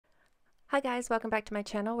Hi guys, welcome back to my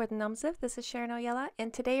channel where the gnomes live. This is Sharon Oyella,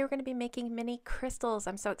 and today we're going to be making mini crystals.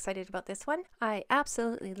 I'm so excited about this one. I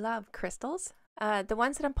absolutely love crystals. The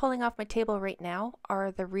ones that I'm pulling off my table right now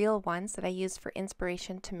are the real ones that I used for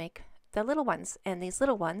inspiration to make the little ones, and these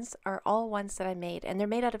little ones are all ones that I made, and they're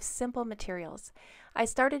made out of simple materials. I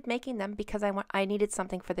started making them because I needed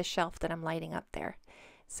something for the shelf that I'm lighting up there.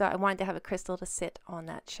 So I wanted to have a crystal to sit on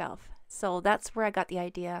that shelf. So that's where I got the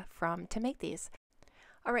idea from to make these.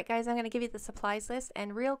 Alright guys, I'm going to give you the supplies list,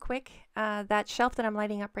 and real quick, that shelf that I'm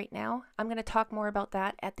lighting up right now, I'm going to talk more about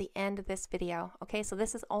that at the end of this video. Okay, so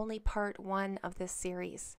this is only part 1 of this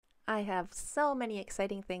series. I have so many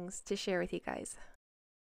exciting things to share with you guys.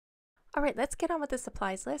 Alright, let's get on with the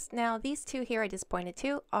supplies list. Now these two here I just pointed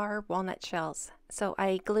to are walnut shells. So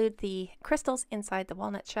I glued the crystals inside the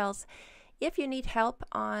walnut shells. If you need help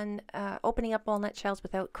on opening up walnut shells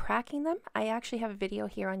without cracking them, I actually have a video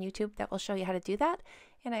here on YouTube that will show you how to do that.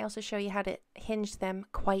 And I also show you how to hinge them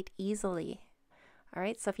quite easily. All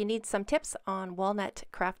right, so if you need some tips on walnut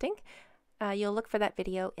crafting, you'll look for that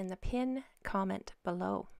video in the pin comment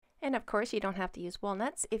below. And of course, you don't have to use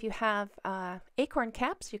walnuts. If you have acorn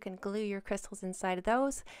caps, you can glue your crystals inside of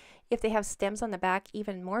those. If they have stems on the back,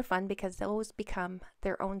 even more fun because those become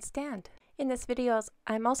their own stand. In this video,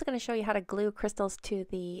 I'm also going to show you how to glue crystals to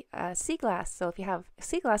the sea glass. So if you have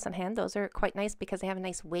sea glass on hand, those are quite nice because they have a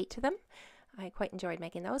nice weight to them. I quite enjoyed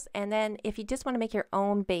making those. And then if you just want to make your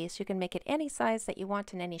own base, you can make it any size that you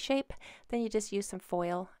want in any shape. Then you just use some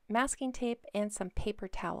foil, masking tape, and some paper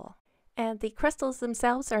towel. And the crystals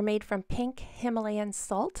themselves are made from pink Himalayan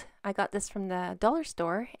salt. I got this from the dollar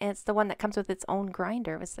store, and it's the one that comes with its own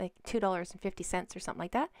grinder. It was like $2.50 or something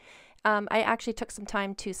like that. I actually took some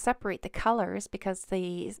time to separate the colors because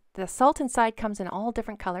the salt inside comes in all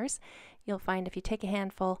different colors. You'll find if you take a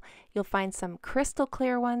handful, you'll find some crystal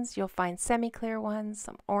clear ones, you'll find semi-clear ones,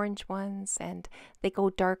 some orange ones, and they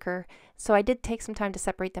go darker. So I did take some time to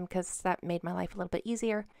separate them because that made my life a little bit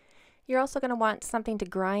easier. You're also going to want something to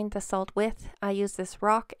grind the salt with. I use this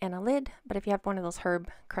rock and a lid, but if you have one of those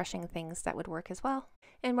herb crushing things, that would work as well.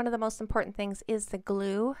 And one of the most important things is the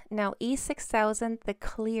glue. Now E6000, the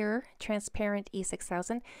clear, transparent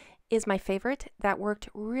E6000, is my favorite. That worked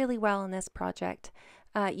really well in this project.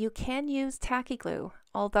 You can use tacky glue,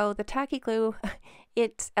 although the tacky glue,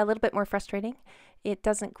 it's a little bit more frustrating. It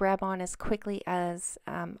doesn't grab on as quickly as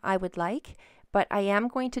I would like. But I am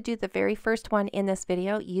going to do the very first one in this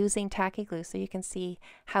video using tacky glue so you can see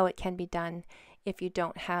how it can be done if you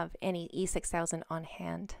don't have any E6000 on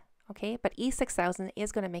hand. Okay, but E6000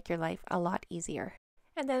 is going to make your life a lot easier.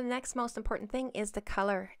 And then the next most important thing is the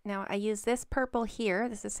color. Now I use this purple here.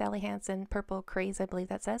 This is Sally Hansen Purple Craze, I believe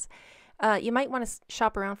that says. You might want to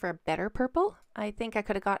shop around for a better purple. I think I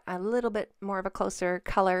could have got a little bit more of a closer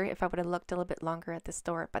color if I would have looked a little bit longer at the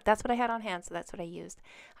store, but that's what I had on hand, so that's what I used.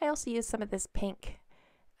 I also used some of this pink,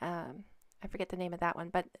 I forget the name of that one,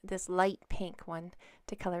 but this light pink one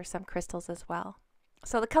to color some crystals as well.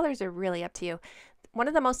 So the colors are really up to you. One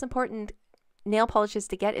of the most important nail polishes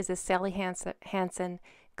to get is this Sally Hansen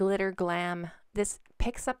Glitter Glam. This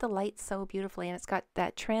picks up the light so beautifully, and it's got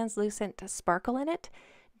that translucent sparkle in it.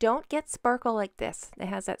 Don't get sparkle like this. It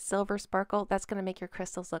has that silver sparkle. That's going to make your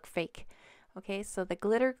crystals look fake. Okay, so the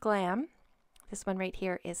Glitter Glam, this one right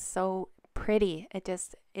here, is so pretty.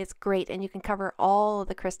 It's great, and you can cover all of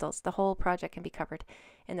the crystals. The whole project can be covered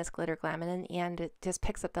in this Glitter Glam, and in the end, it just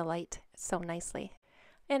picks up the light so nicely.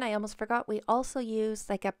 And I almost forgot, we also use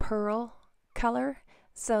like a pearl color.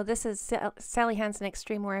 So this is Sally Hansen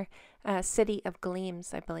Extreme Wear City of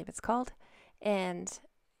Gleams, I believe it's called. And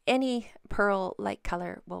any pearl-like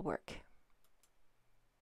color will work.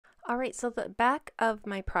 Alright, so the back of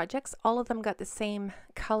my projects, all of them got the same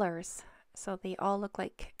colors. So they all look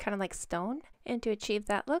like kind of like stone. And to achieve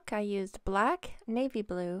that look, I used black, navy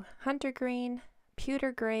blue, hunter green,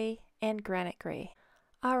 pewter gray, and granite gray.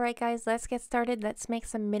 Alright guys, let's get started. Let's make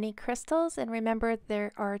some mini crystals, and remember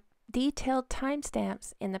there are detailed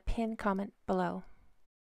timestamps in the pin comment below.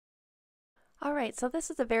 Alright, so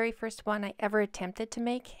this is the very first one I ever attempted to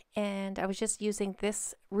make, and I was just using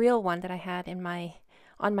this real one that I had in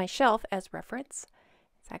on my shelf as reference.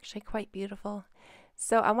 It's actually quite beautiful.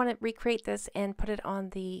 So I want to recreate this and put it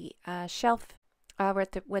on the shelf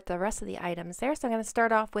with the rest of the items there. So I'm going to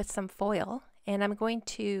start off with some foil, and I'm going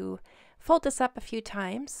to fold this up a few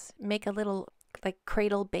times, make a little like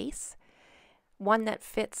cradle base. One that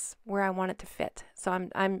fits where I want it to fit. So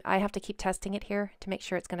I have to keep testing it here to make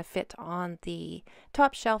sure it's going to fit on the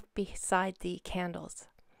top shelf beside the candles.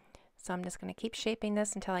 So I'm just going to keep shaping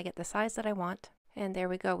this until I get the size that I want. And there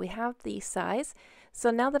we go, we have the size.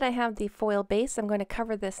 So now that I have the foil base, I'm going to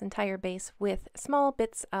cover this entire base with small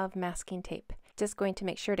bits of masking tape. Just going to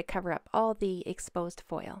make sure to cover up all the exposed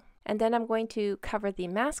foil. And then I'm going to cover the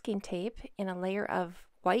masking tape in a layer of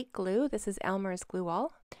white glue. This is Elmer's Glue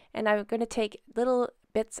All. And I'm going to take little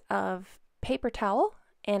bits of paper towel,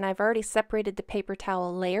 and I've already separated the paper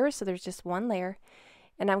towel layers, so there's just one layer.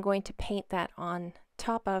 And I'm going to paint that on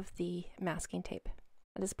top of the masking tape.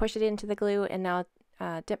 I just push it into the glue, and now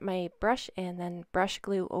dip my brush and then brush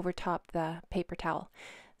glue over top the paper towel.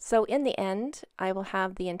 So in the end, I will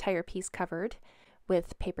have the entire piece covered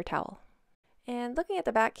with paper towel. And looking at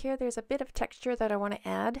the back here, there's a bit of texture that I want to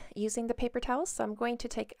add using the paper towel. So I'm going to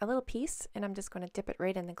take a little piece and I'm just going to dip it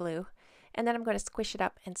right in the glue. And then I'm going to squish it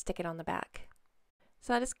up and stick it on the back.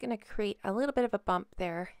 So I'm just going to create a little bit of a bump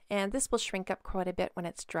there. And this will shrink up quite a bit when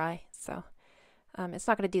it's dry. So it's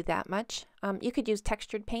not going to do that much. You could use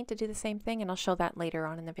textured paint to do the same thing, and I'll show that later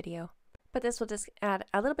on in the video. But this will just add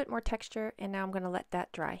a little bit more texture, and now I'm going to let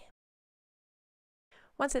that dry.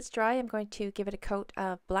 Once it's dry, I'm going to give it a coat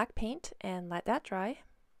of black paint and let that dry.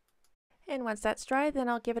 And once that's dry, then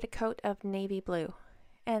I'll give it a coat of navy blue,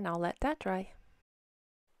 and I'll let that dry.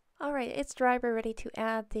 Alright, it's dry. We're ready to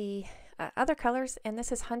add the other colors, and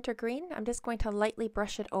this is Hunter Green. I'm just going to lightly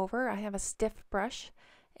brush it over. I have a stiff brush,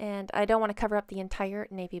 and I don't want to cover up the entire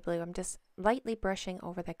navy blue. I'm just lightly brushing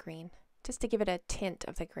over the green, just to give it a tint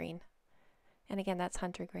of the green. And again, that's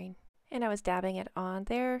Hunter Green. And I was dabbing it on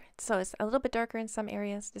there, so it's a little bit darker in some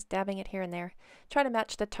areas, just dabbing it here and there. Try to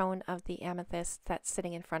match the tone of the amethyst that's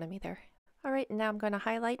sitting in front of me there. Alright, now I'm going to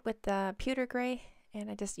highlight with the pewter gray, and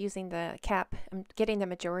I'm just using the cap. I'm getting the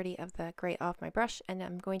majority of the gray off my brush, and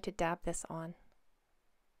I'm going to dab this on.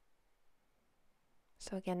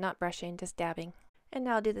 So again, not brushing, just dabbing. And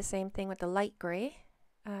now I'll do the same thing with the light gray,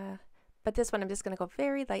 but this one I'm just going to go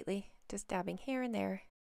very lightly, just dabbing here and there.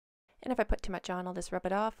 And if I put too much on, I'll just rub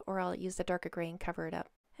it off, or I'll use the darker gray and cover it up.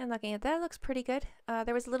 And looking at that, it looks pretty good.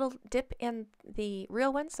 There was a little dip in the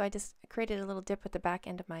real one, so I just created a little dip with the back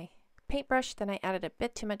end of my paintbrush. Then I added a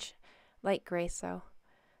bit too much light gray, so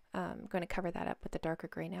I'm going to cover that up with the darker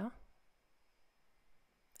gray now.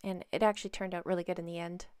 And it actually turned out really good in the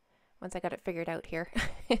end, once I got it figured out here,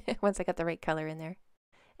 once I got the right color in there.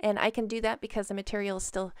 And I can do that because the material is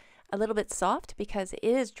still a little bit soft because it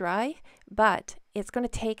is dry, but it's going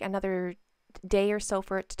to take another day or so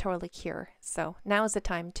for it to totally cure. So now is the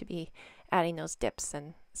time to be adding those dips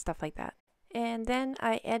and stuff like that. And then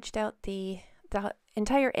I edged out the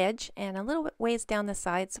entire edge and a little bit ways down the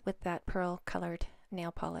sides with that pearl colored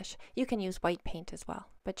nail polish. You can use white paint as well,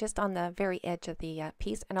 but just on the very edge of the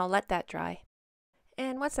piece, and I'll let that dry.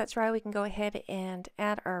 And once that's dry, we can go ahead and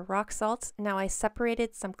add our rock salts. Now I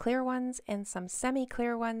separated some clear ones and some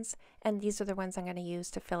semi-clear ones, and these are the ones I'm going to use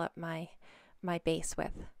to fill up my base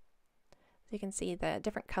with. So you can see the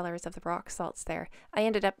different colors of the rock salts there. I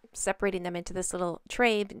ended up separating them into this little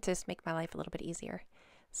tray to just make my life a little bit easier.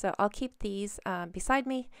 So I'll keep these beside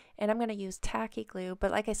me, and I'm going to use tacky glue.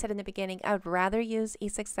 But like I said in the beginning, I would rather use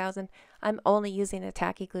E6000. I'm only using the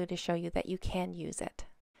tacky glue to show you that you can use it.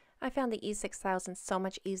 I found the E6000 so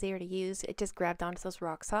much easier to use. It just grabbed onto those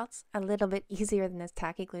rock salts a little bit easier than this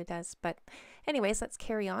tacky glue does. But anyways, let's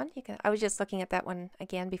carry on. I was just looking at that one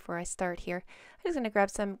again before I start here. I'm just going to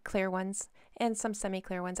grab some clear ones and some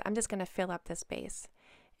semi-clear ones. I'm just going to fill up this base.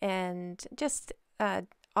 And just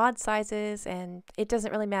odd sizes, and it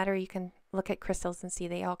doesn't really matter. You can look at crystals and see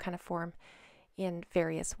they all kind of form in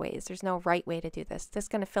various ways. There's no right way to do this. Just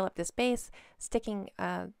going to fill up this base, sticking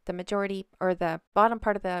the majority or the bottom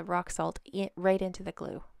part of the rock salt right into the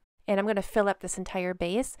glue. And I'm going to fill up this entire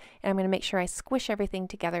base, and I'm going to make sure I squish everything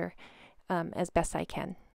together as best I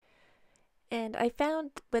can. And I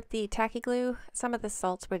found with the tacky glue, some of the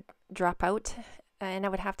salts would drop out, and I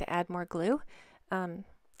would have to add more glue.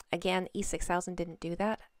 Again, E6000 didn't do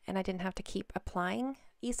that, and I didn't have to keep applying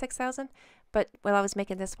E6000. But while I was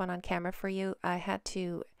making this one on camera for you, I had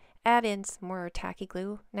to add in some more tacky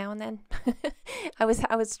glue now and then. I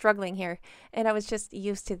was struggling here, and I was just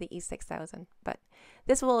used to the E6000. But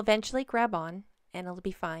this will eventually grab on, and it'll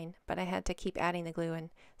be fine. But I had to keep adding the glue and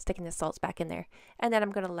sticking the salts back in there. And then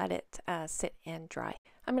I'm going to let it sit and dry.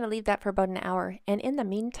 I'm going to leave that for about an hour. And in the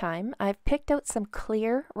meantime, I've picked out some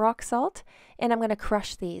clear rock salt, and I'm going to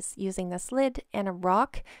crush these using this lid and a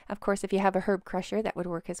rock. Of course, if you have a herb crusher, that would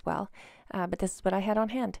work as well. But this is what I had on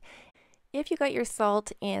hand. If you got your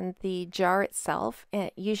salt in the jar itself,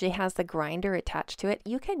 it usually has the grinder attached to it.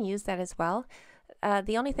 You can use that as well.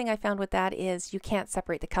 The only thing I found with that is you can't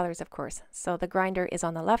separate the colors, of course. So the grinder is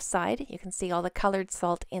on the left side. You can see all the colored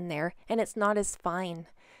salt in there, and it's not as fine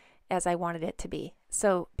as I wanted it to be.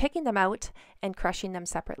 So picking them out and crushing them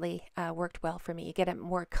separately worked well for me. You get a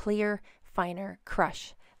more clear, finer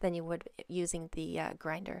crush than you would using the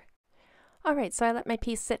grinder. Alright, so I let my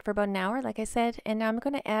piece sit for about an hour, like I said, and now I'm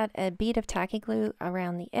going to add a bead of tacky glue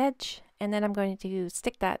around the edge, and then I'm going to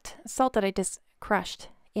stick that salt that I just crushed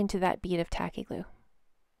into that bead of tacky glue.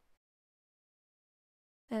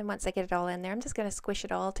 And once I get it all in there, I'm just going to squish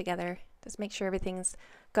it all together. Just make sure everything's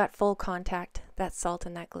got full contact, that salt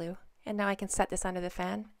and that glue. And now I can set this under the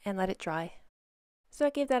fan and let it dry. So I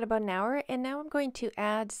gave that about an hour, and now I'm going to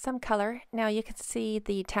add some color. Now you can see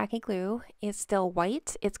the tacky glue is still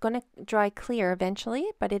white. It's going to dry clear eventually,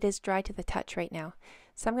 but it is dry to the touch right now.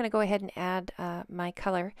 So I'm going to go ahead and add my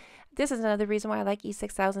color. This is another reason why I like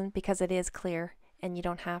E6000, because it is clear and you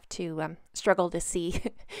don't have to struggle to see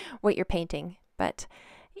what you're painting. But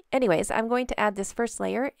anyways, I'm going to add this first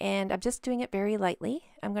layer, and I'm just doing it very lightly.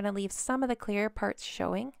 I'm going to leave some of the clear parts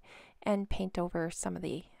showing and paint over some of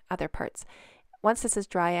the other parts. Once this is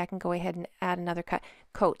dry, I can go ahead and add another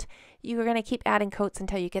coat. You're going to keep adding coats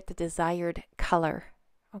until you get the desired color,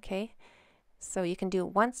 okay? So you can do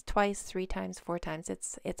it once, twice, 3 times, 4 times.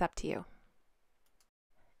 It's up to you.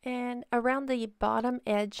 And around the bottom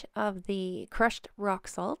edge of the crushed rock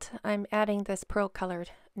salt, I'm adding this pearl colored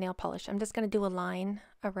nail polish. I'm just going to do a line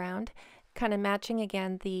around, kind of matching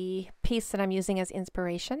again the piece that I'm using as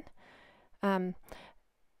inspiration.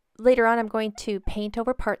 Later on, I'm going to paint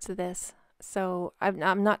over parts of this. So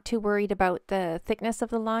I'm not too worried about the thickness of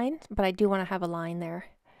the line, but I do want to have a line there.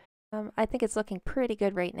 I think it's looking pretty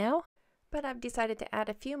good right now, but I've decided to add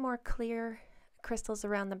a few more clear crystals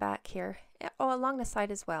around the back here, along the side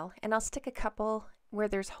as well. And I'll stick a couple where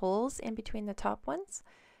there's holes in between the top ones.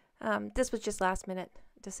 This was just last minute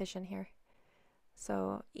decision here.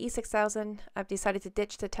 So E6000, I've decided to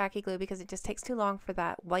ditch the tacky glue because it just takes too long for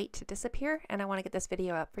that white to disappear, and I want to get this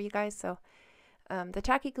video up for you guys. So the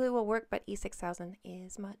tacky glue will work, but E6000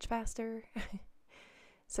 is much faster.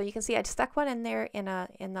 So you can see I stuck one in there in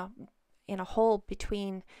a hole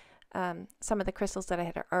between some of the crystals that I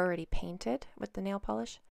had already painted with the nail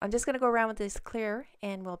polish. I'm just going to go around with this clear,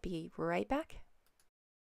 and we'll be right back.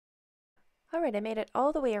 Alright, I made it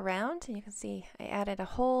all the way around, and you can see I added a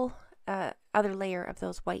whole other layer of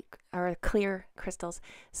those white or clear crystals.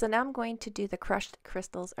 So now I'm going to do the crushed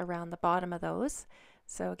crystals around the bottom of those.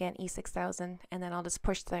 So again, E6000, and then I'll just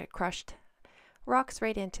push the crushed rocks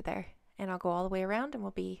right into there, and I'll go all the way around, and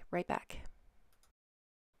we'll be right back.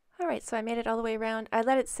 Alright, so I made it all the way around. I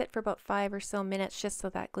let it sit for about 5 or so minutes just so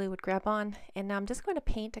that glue would grab on, and now I'm just going to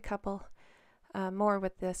paint a couple more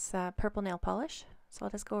with this purple nail polish. So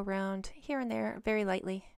I'll just go around here and there very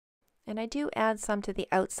lightly. And I do add some to the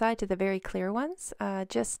outside, to the very clear ones.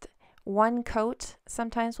 Just one coat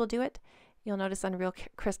sometimes will do it. You'll notice on real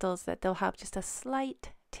crystals that they'll have just a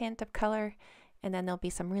slight tint of color, and then there'll be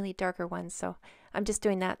some really darker ones. So I'm just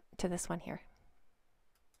doing that to this one here.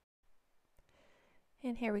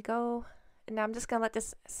 And here we go. And now I'm just going to let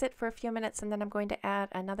this sit for a few minutes, and then I'm going to add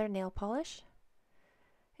another nail polish.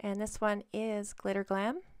 And this one is Glitter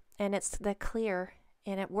Glam, and it's the clear,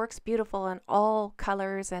 and it works beautiful in all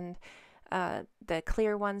colors, and the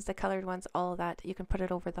clear ones, the colored ones, all of that. You can put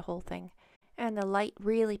it over the whole thing. And the light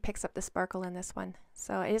really picks up the sparkle in this one.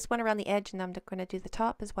 So I just went around the edge, and I'm going to do the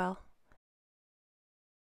top as well.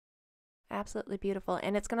 Absolutely beautiful.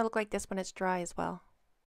 And it's going to look like this when it's dry as well.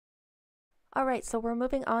 Alright, so we're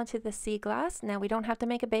moving on to the sea glass. Now we don't have to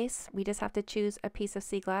make a base, we just have to choose a piece of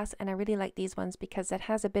sea glass, and I really like these ones because it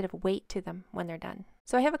has a bit of weight to them when they're done.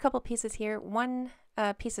 So I have a couple pieces here. One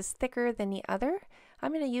piece is thicker than the other.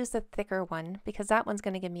 I'm going to use the thicker one because that one's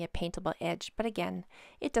going to give me a paintable edge, but again,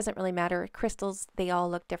 it doesn't really matter. Crystals, they all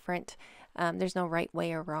look different. There's no right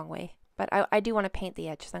way or wrong way, but I do want to paint the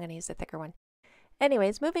edge, so I'm going to use the thicker one.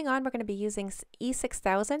 Anyways, moving on, we're going to be using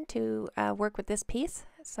E6000 to work with this piece.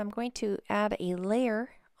 So I'm going to add a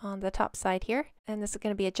layer on the top side here, and this is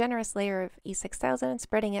going to be a generous layer of E6000,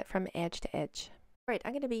 spreading it from edge to edge. All right,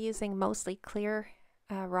 I'm going to be using mostly clear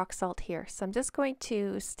rock salt here. So I'm just going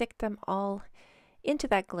to stick them all into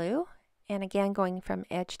that glue, and again going from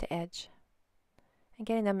edge to edge, and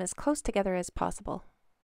getting them as close together as possible.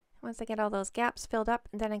 Once I get all those gaps filled up,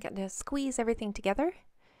 then I get to squeeze everything together.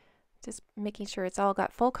 Just making sure it's all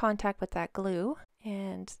got full contact with that glue,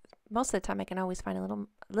 and most of the time I can always find a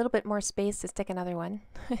little bit more space to stick another one.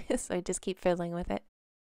 So I just keep fiddling with it.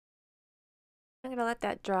 I'm going to let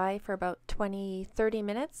that dry for about 20-30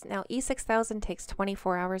 minutes. Now E6000 takes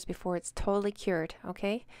 24 hours before it's totally cured,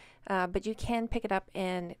 okay? But you can pick it up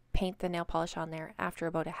and paint the nail polish on there after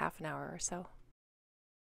about a half an hour or so.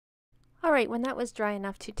 Alright, when that was dry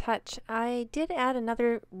enough to touch, I did add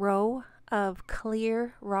another row of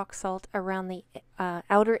clear rock salt around the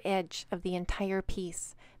outer edge of the entire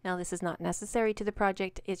piece. Now this is not necessary to the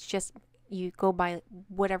project, it's just you go by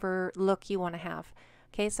whatever look you want to have.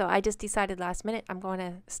 Okay, so I just decided last minute I'm going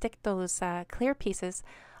to stick those clear pieces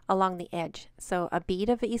along the edge. So a bead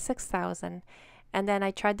of E6000, and then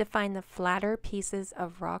I tried to find the flatter pieces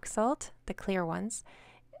of rock salt, the clear ones,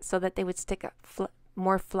 so that they would stick up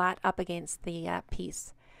more flat up against the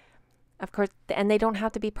piece. Of course, and they don't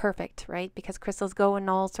have to be perfect, right? Because crystals go in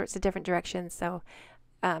all sorts of different directions. So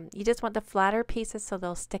you just want the flatter pieces so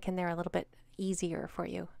they'll stick in there a little bit easier for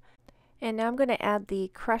you. And now I'm going to add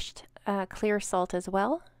the crushed clear salt as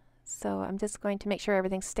well. So I'm just going to make sure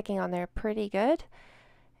everything's sticking on there pretty good.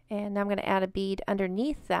 And now I'm going to add a bead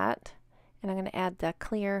underneath that, and I'm going to add the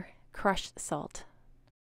clear crushed salt.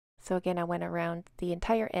 So again, I went around the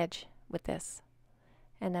entire edge with this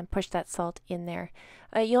and then push that salt in there.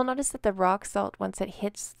 You'll notice that the rock salt, once it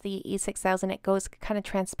hits the E6000, it goes kind of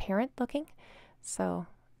transparent looking. So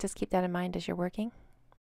just keep that in mind as you're working.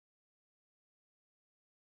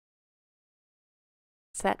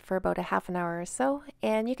 Set for about a half an hour or so,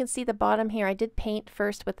 and you can see the bottom here. I did paint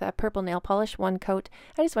first with a purple nail polish, one coat.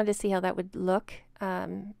 I just wanted to see how that would look,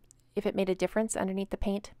 if it made a difference underneath the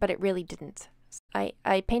paint, but it really didn't.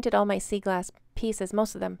 I painted all my sea glass pieces,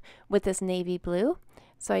 most of them, with this navy blue.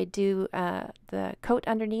 So I do the coat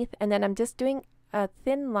underneath, and then I'm just doing a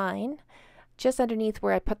thin line just underneath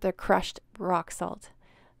where I put the crushed rock salt.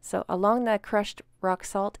 So along the crushed rock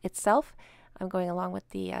salt itself, I'm going along with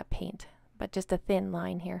the paint, but just a thin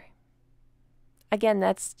line here. Again,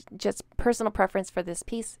 that's just personal preference for this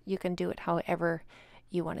piece. You can do it however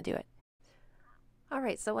you want to do it.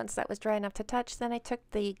 Alright, so once that was dry enough to touch, then I took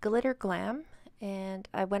the glitter glam and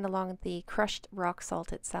I went along the crushed rock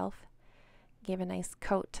salt itself. Gave a nice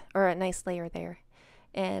coat, or a nice layer there.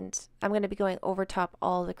 And I'm going to be going over top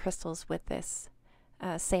all the crystals with this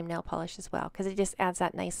same nail polish as well, because it just adds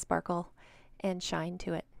that nice sparkle and shine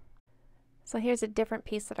to it. So here's a different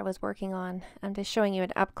piece that I was working on. I'm just showing you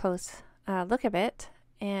an up-close look of it.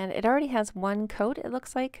 And it already has one coat, it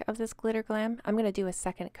looks like, of this glitter glam. I'm going to do a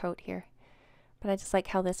second coat here. But I just like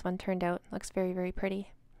how this one turned out. It looks very, very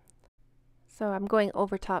pretty. So I'm going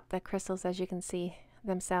over top the crystals, as you can see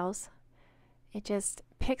themselves. It just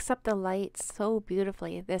picks up the light so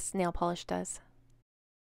beautifully, this nail polish does.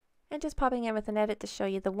 And just popping in with an edit to show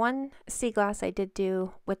you the one sea glass I did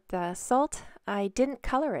do with the salt. I didn't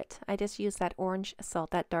color it. I just used that orange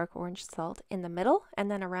salt, that dark orange salt in the middle, and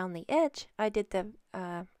then around the edge I did the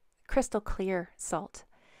crystal clear salt.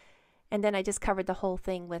 And then I just covered the whole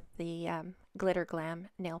thing with the glitter glam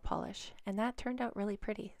nail polish, and that turned out really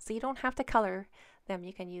pretty. So you don't have to color them,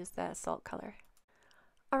 you can use the salt color.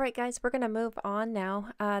 Alright guys, we're going to move on now.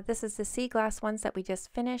 This is the sea glass ones that we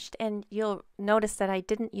just finished, and you'll notice that I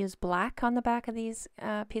didn't use black on the back of these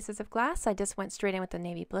pieces of glass. I just went straight in with the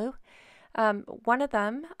navy blue. One of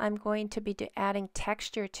them I'm going to be adding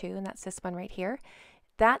texture to, and that's this one right here.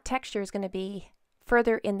 That texture is going to be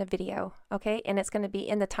further in the video, okay? And it's going to be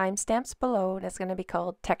in the timestamps below, and it's going to be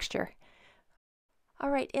called texture.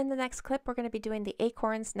 Alright, in the next clip we're going to be doing the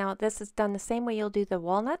acorns. Now this is done the same way you'll do the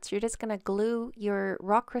walnuts. You're just going to glue your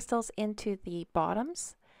rock crystals into the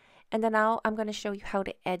bottoms, and then now I'm going to show you how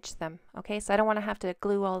to edge them. Okay, so I don't want to have to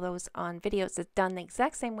glue all those on videos. It's done the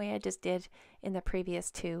exact same way I just did in the previous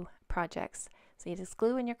two projects. So you just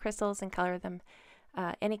glue in your crystals and color them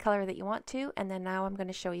any color that you want to, and then now I'm going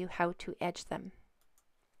to show you how to edge them.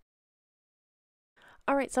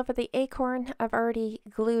 Alright, so for the acorn, I've already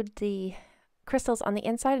glued the crystals on the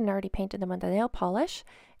inside and already painted them with the nail polish,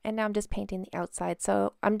 and now I'm just painting the outside.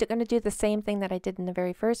 So I'm going to do the same thing that I did in the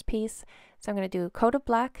very first piece. So I'm going to do a coat of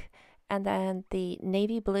black and then the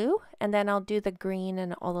navy blue, and then I'll do the green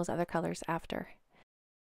and all those other colors after.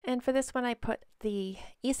 And for this one I put the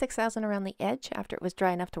E6000 around the edge after it was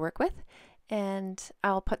dry enough to work with, and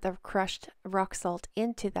I'll put the crushed rock salt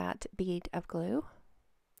into that bead of glue.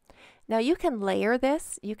 Now you can layer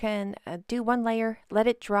this. You can do one layer, let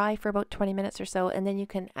it dry for about 20 minutes or so, and then you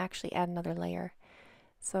can actually add another layer.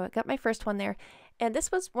 So I got my first one there, and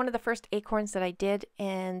this was one of the first acorns that I did,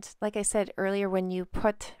 and like I said earlier, when you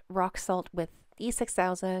put rock salt with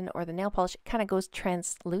E6000 or the nail polish, it kind of goes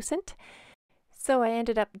translucent. So I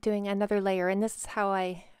ended up doing another layer, and this is how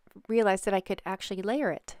I realized that I could actually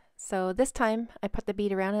layer it. So this time I put the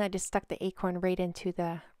bead around and I just stuck the acorn right into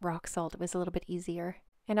the rock salt. It was a little bit easier.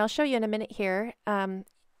 And I'll show you in a minute here. I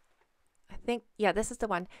think, yeah, this is the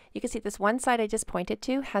one. You can see this one side I just pointed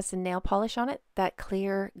to has the nail polish on it, that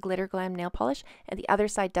clear glitter glam nail polish, and the other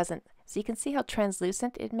side doesn't. So you can see how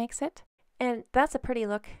translucent it makes it. And that's a pretty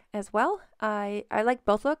look as well. I like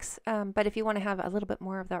both looks, but if you want to have a little bit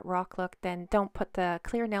more of that rock look, then don't put the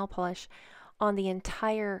clear nail polish on the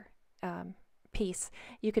entire piece.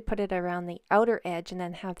 You could put it around the outer edge and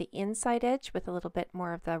then have the inside edge with a little bit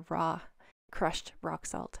more of the raw crushed rock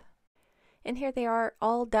salt. And here they are,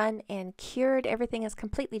 all done and cured. Everything is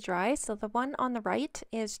completely dry. So the one on the right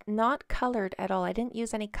is not colored at all. I didn't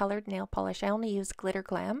use any colored nail polish. I only used Glitter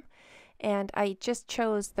Glam. And I just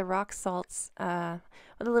chose the rock salts with a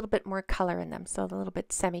little bit more color in them. So a little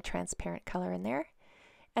bit semi-transparent color in there.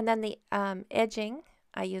 And then the edging,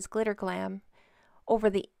 I use Glitter Glam over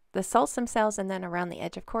the salts themselves and then around the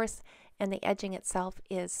edge, of course. And the edging itself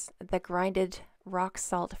is the grinded rock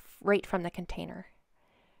salt right from the container.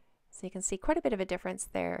 So you can see quite a bit of a difference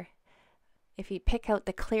there. If you pick out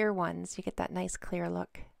the clear ones, you get that nice clear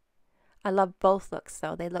look. I love both looks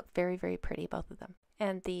though. They look very, very pretty, both of them.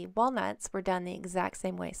 And the walnuts were done the exact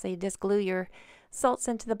same way. So you just glue your salts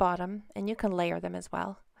into the bottom and you can layer them as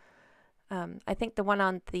well. I think the one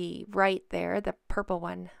on the right there, the purple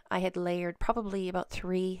one, I had layered probably about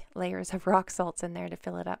 3 layers of rock salts in there to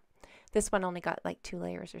fill it up. This one only got like 2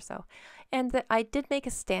 layers or so. And I did make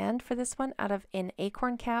a stand for this one out of an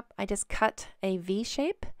acorn cap. I just cut a V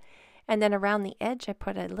shape, and then around the edge I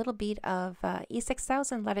put a little bead of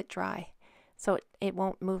E6000, let it dry so it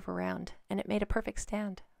won't move around, and it made a perfect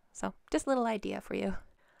stand. So just a little idea for you.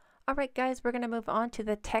 Alright guys, we're going to move on to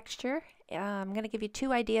the texture. I'm going to give you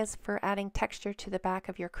 2 ideas for adding texture to the back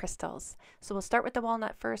of your crystals. So we'll start with the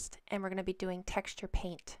walnut first, and we're going to be doing texture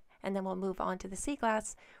paint. And then we'll move on to the sea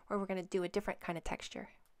glass, where we're going to do a different kind of texture.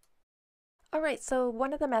 Alright, so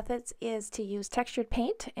one of the methods is to use textured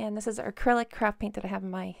paint, and this is acrylic craft paint that I have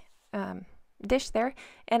in my dish there,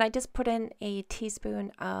 and I just put in a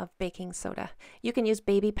teaspoon of baking soda. You can use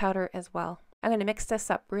baby powder as well. I'm going to mix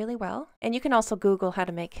this up really well, and you can also Google how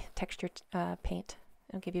to make textured paint.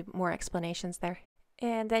 I'll give you more explanations there.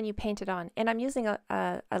 And then you paint it on. And I'm using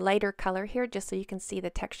a lighter color here just so you can see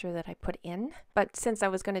the texture that I put in. But since I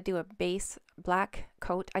was going to do a base black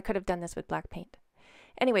coat, I could have done this with black paint.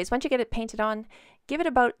 Anyways, once you get it painted on, give it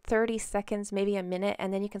about 30 seconds, maybe a minute,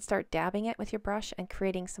 and then you can start dabbing it with your brush and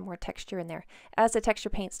creating some more texture in there. As the texture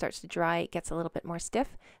paint starts to dry, it gets a little bit more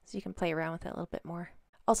stiff, so you can play around with it a little bit more.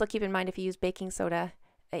 Also keep in mind, if you use baking soda,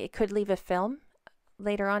 it could leave a film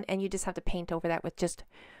later on, and you just have to paint over that with just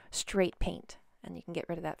straight paint, and you can get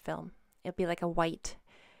rid of that film. It'll be like a white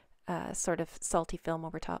sort of salty film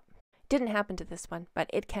over top. Didn't happen to this one, but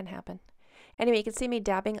it can happen. Anyway, you can see me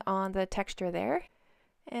dabbing on the texture there.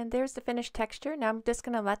 And there's the finished texture. Now I'm just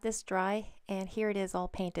going to let this dry, and here it is all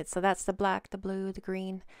painted. So that's the black, the blue, the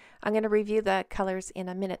green. I'm going to review the colors in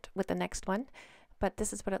a minute with the next one, but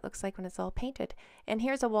this is what it looks like when it's all painted. And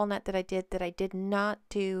here's a walnut that I did not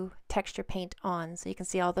do texture paint on. So you can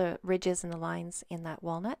see all the ridges and the lines in that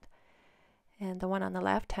walnut. And the one on the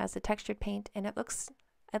left has the textured paint, and it looks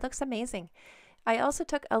amazing. I also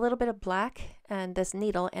took a little bit of black and this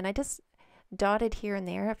needle, and I just dotted here and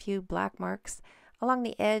there a few black marks along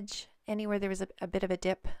the edge. Anywhere there was a bit of a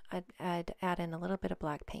dip, I'd add in a little bit of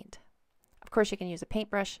black paint. Of course, you can use a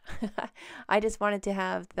paintbrush. I just wanted to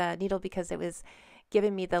have the needle because it was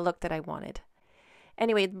giving me the look that I wanted.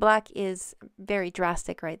 Anyway, black is very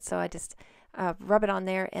drastic, right? So I just rub it on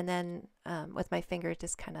there, and then with my finger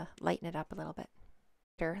just kind of lighten it up a little bit.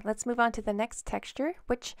 Let's move on to the next texture,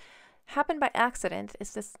 which happened by accident.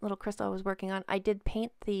 It's this little crystal I was working on. I did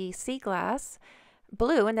paint the sea glass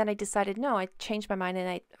blue, and then I decided, no, I changed my mind,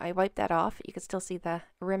 and I wiped that off. You can still see the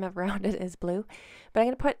rim around it is blue. But I'm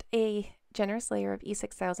going to put a generous layer of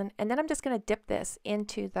E6000, and then I'm just going to dip this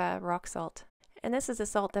into the rock salt. And this is a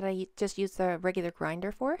salt that I just used the regular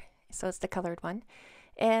grinder for, so it's the colored one.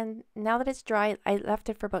 And now that it's dry, I left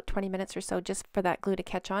it for about 20 minutes or so just for that glue to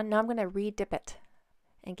catch on. Now I'm going to re-dip it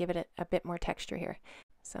and give it a bit more texture here.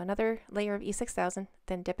 So another layer of E6000,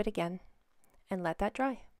 then dip it again and let that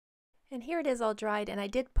dry. And here it is all dried, and I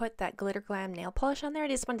did put that Glitter Glam nail polish on there. I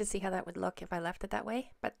just wanted to see how that would look if I left it that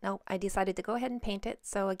way. But no, I decided to go ahead and paint it.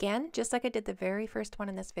 So again, just like I did the very first one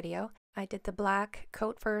in this video, I did the black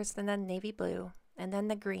coat first, and then navy blue, and then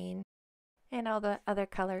the green, and all the other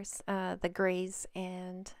colors, the grays,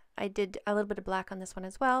 and I did a little bit of black on this one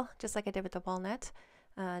as well, just like I did with the walnut.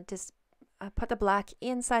 Just put the black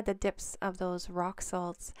inside the dips of those rock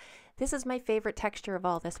salts. This is my favorite texture of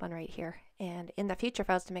all, this one right here. And in the future, if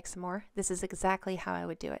I was to make some more, this is exactly how I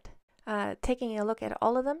would do it. Taking a look at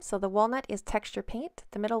all of them, so the walnut is texture paint,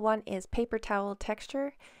 the middle one is paper towel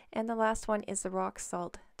texture, and the last one is the rock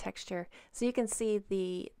salt texture. So you can see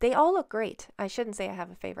they all look great. I shouldn't say I have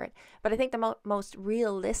a favorite, but I think the most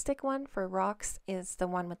realistic one for rocks is the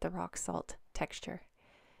one with the rock salt texture.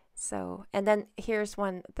 So, and then here's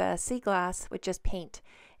one, the sea glass with just paint.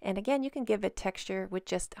 And again, you can give it texture with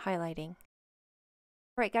just highlighting.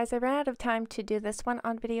 Alright guys, I ran out of time to do this one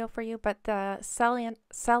on video for you, but the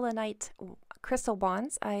selenite crystal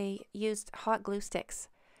wands, I used hot glue sticks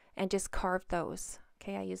and just carved those.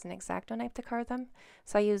 Okay, I used an X-Acto knife to carve them.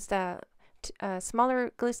 So I used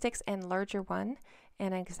smaller glue sticks and larger one,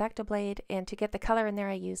 and an X-Acto blade, and to get the color in there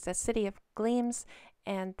I used a City of Gleams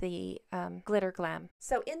and the Glitter Glam.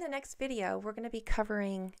 So in the next video we're going to be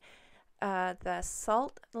covering the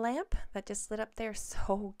salt lamp that just lit up there.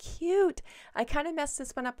 So cute. I kind of messed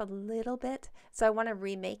this one up a little bit, so I want to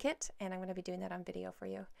remake it, and I'm going to be doing that on video for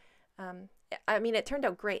you. I mean, it turned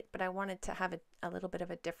out great, but I wanted to have a little bit of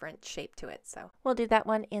a different shape to it. So we'll do that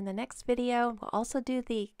one in the next video. We'll also do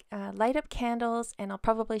the light up candles, and I'll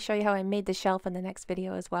probably show you how I made the shelf in the next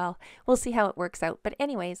video as well. We'll see how it works out. But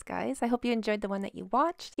anyways, guys, I hope you enjoyed the one that you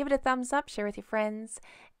watched. Give it a thumbs up, share with your friends,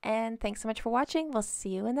 and thanks so much for watching. We'll see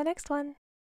you in the next one.